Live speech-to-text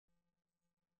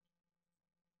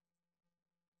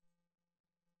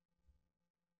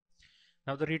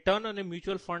Now the return on a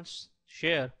mutual fund's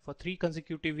share for 3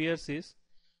 consecutive years is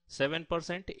 7%,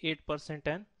 8%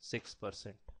 and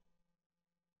 6%.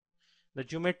 The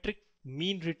geometric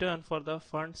mean return for the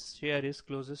fund's share is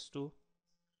closest to.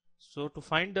 So to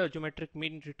find the geometric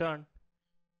mean return,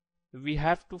 we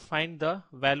have to find the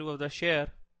value of the share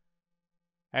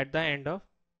at the end of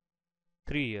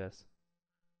 3 years.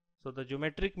 So the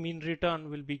geometric mean return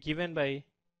will be given by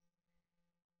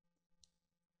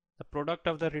the product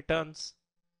of the returns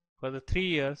for the 3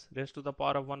 years raised to the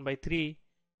power of 1 by 3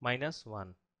 minus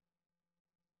 1,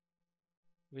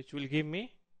 which will give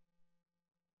me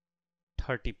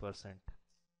 30%.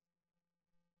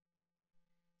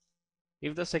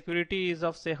 If the security is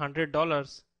of say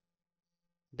 $100,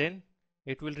 then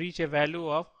it will reach a value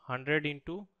of 100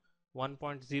 into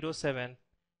 1.07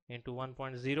 into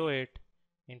 1.08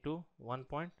 into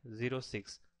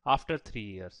 1.06 after 3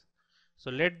 years. So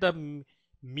let the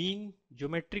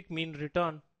geometric mean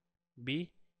return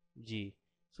be G.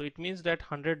 So it means that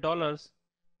 $100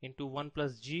 into 1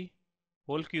 plus G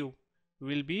whole cube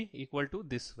will be equal to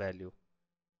this value.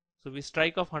 So we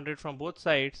strike off 100 from both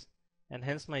sides, and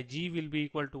hence my G will be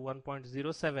equal to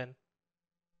 1.07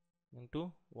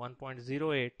 into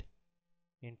 1.08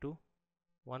 into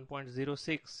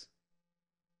 1.06,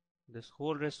 this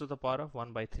whole raised to the power of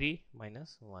 1 by 3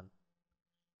 minus 1.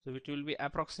 So it will be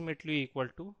approximately equal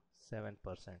to 7%.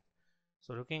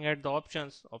 So looking at the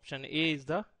options, option A is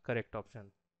the correct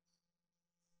option.